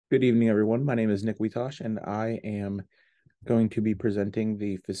Good evening, everyone. My name is Nick Wietosh, and I am going to be presenting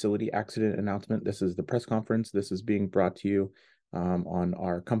the facility accident announcement. This is the press conference. This is being brought to you on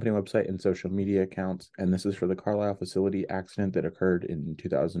our company website and social media accounts, and this is for the Carlisle facility accident that occurred in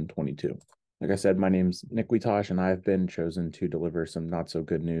 2022. Like I said, my name's Nick Wietosh, and I've been chosen to deliver some not so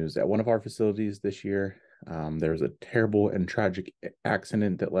good news at one of our facilities this year. There was a terrible and tragic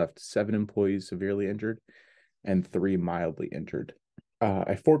accident that left 7 employees severely injured and 3 mildly injured.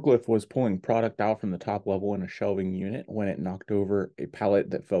 A forklift was pulling product out from the top level in a shelving unit when it knocked over a pallet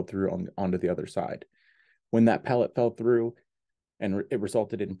that fell through onto the other side. When that pallet fell through, and it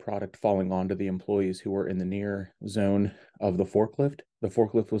resulted in product falling onto the employees who were in the near zone of the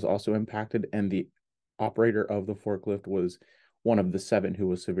forklift was also impacted, and the operator of the forklift was one of the 7 who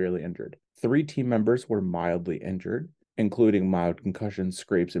was severely injured. 3 team members were mildly injured, including mild concussions,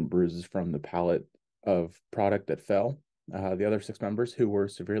 scrapes, and bruises from the pallet of product that fell. The other 6 members who were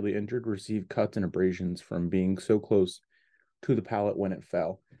severely injured received cuts and abrasions from being so close to the pallet when it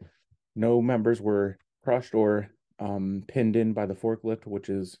fell. No members were crushed or pinned in by the forklift, which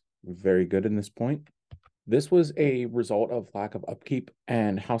is very good in this point. This was a result of lack of upkeep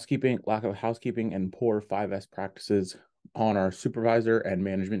and lack of housekeeping and poor 5S practices on our supervisor and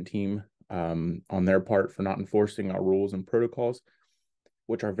management team on their part for not enforcing our rules and protocols,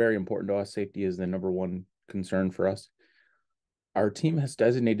 which are very important to us. Safety is the number one concern for us. Our team has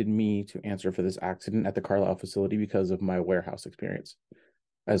designated me to answer for this accident at the Carlisle facility because of my warehouse experience,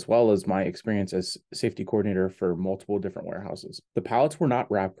 as well as my experience as safety coordinator for multiple different warehouses. The pallets were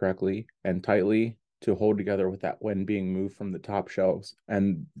not wrapped correctly and tightly to hold together with that when being moved from the top shelves.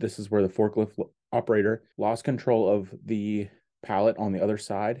 And this is where the forklift operator lost control of the pallet on the other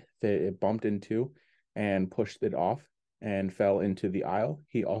side that it bumped into and pushed it off and fell into the aisle.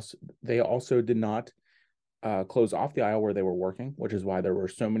 They also did not close off the aisle where they were working, which is why there were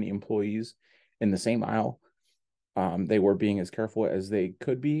so many employees in the same aisle. They were being as careful as they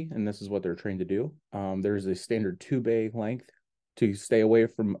could be, and this is what they're trained to do. There's a standard 2-bay length to stay away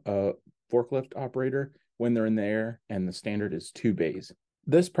from a forklift operator when they're in the air, and the standard is 2 bays.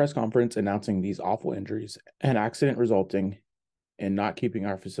 This press conference announcing these awful injuries and accident resulting in not keeping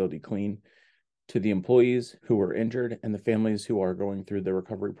our facility clean, to the employees who were injured and the families who are going through the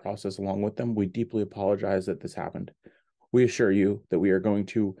recovery process along with them, we deeply apologize that this happened. We assure you that we are going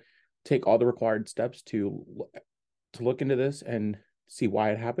to take all the required steps to look into this and see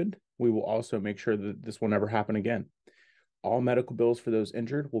why it happened. We will also make sure that this will never happen again. All medical bills for those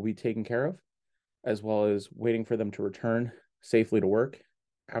injured will be taken care of, as well as waiting for them to return safely to work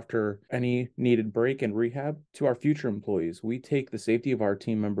after any needed break and rehab. To our future employees, we take the safety of our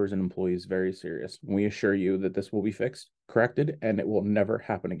team members and employees very serious. We assure you that this will be fixed, corrected, and it will never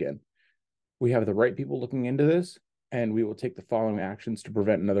happen again. We have the right people looking into this, and we will take the following actions to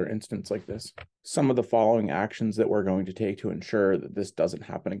prevent another instance like this. Some of the following actions that we're going to take to ensure that this doesn't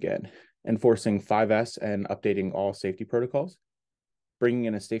happen again: enforcing 5S and updating all safety protocols, bringing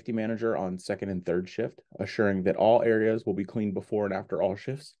in a safety manager on 2nd and 3rd shift, assuring that all areas will be cleaned before and after all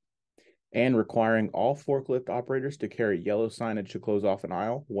shifts, and requiring all forklift operators to carry yellow signage to close off an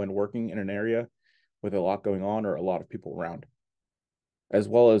aisle when working in an area with a lot going on or a lot of people around, as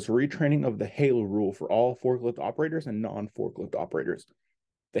well as retraining of the HALO rule for all forklift operators and non-forklift operators.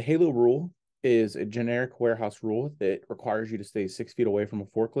 The HALO rule is a generic warehouse rule that requires you to stay 6 feet away from a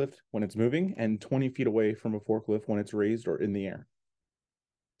forklift when it's moving and 20 feet away from a forklift when it's raised or in the air.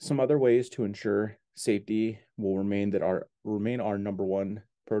 Some other ways to ensure safety will remain our number one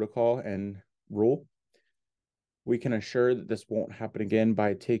protocol and rule. We can assure that this won't happen again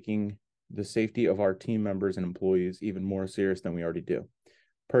by taking the safety of our team members and employees even more serious than we already do.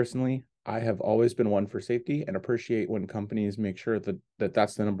 Personally, I have always been one for safety and appreciate when companies make sure that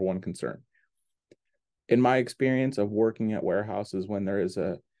that's the number one concern. In my experience of working at warehouses, when there is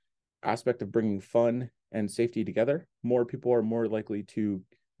a aspect of bringing fun and safety together, more people are more likely to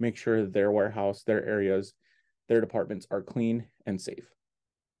make sure that their warehouse, their areas, their departments are clean and safe.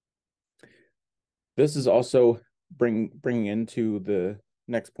 This is also bringing into the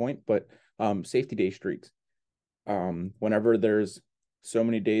next point, but safety day streaks. Whenever there's so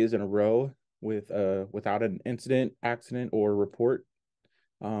many days in a row without an incident, accident, or report,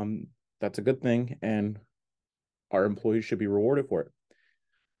 that's a good thing, and our employees should be rewarded for it.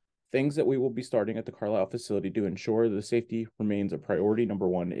 Things that we will be starting at the Carlisle facility to ensure the safety remains a priority. Number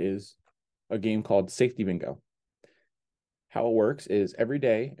one is a game called Safety Bingo. How it works is every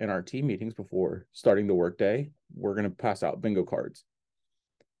day in our team meetings before starting the workday, we're going to pass out bingo cards.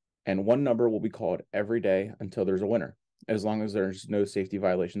 And one number will be called every day until there's a winner, as long as there's no safety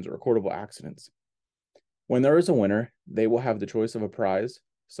violations or recordable accidents. When there is a winner, they will have the choice of a prize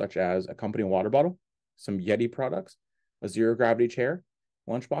such as a company water bottle, some Yeti products, a zero gravity chair,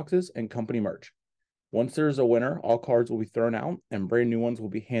 lunch boxes, and company merch. Once there's a winner, all cards will be thrown out and brand new ones will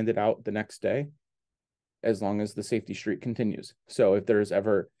be handed out the next day as long as the safety streak continues. So if there's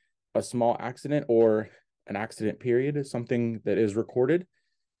ever a small accident or an accident period, something that is recorded,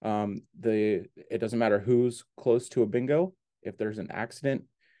 it doesn't matter who's close to a bingo. If there's an accident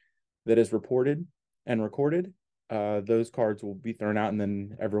that is reported and recorded, those cards will be thrown out and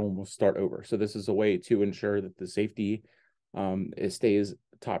then everyone will start over. So this is a way to ensure that the safety it stays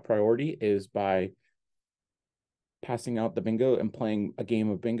top priority is by passing out the bingo and playing a game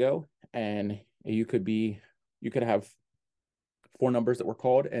of bingo. And you could have 4 numbers that were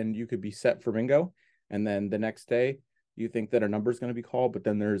called and you could be set for bingo. And then the next day you think that a number is going to be called, but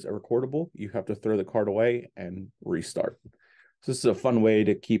then there's a recordable. You have to throw the card away and restart. So this is a fun way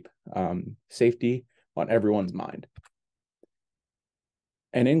to keep safety on everyone's mind.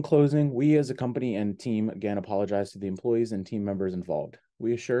 And in closing, we as a company and team again apologize to the employees and team members involved.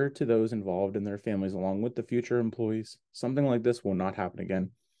 We assure to those involved and their families, along with the future employees, something like this will not happen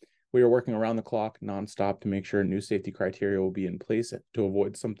again. We are working around the clock nonstop to make sure new safety criteria will be in place to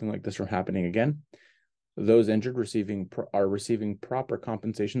avoid something like this from happening again. Those injured are receiving proper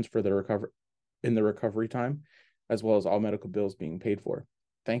compensations for the recovery time, as well as all medical bills being paid for.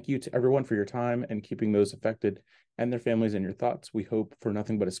 Thank you to everyone for your time and keeping those affected and their families in your thoughts. We hope for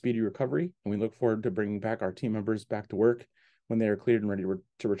nothing but a speedy recovery, and we look forward to bringing back our team members back to work when they are cleared and ready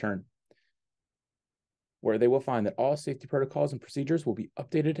to return, where they will find that all safety protocols and procedures will be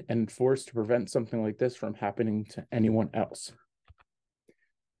updated and enforced to prevent something like this from happening to anyone else.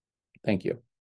 Thank you.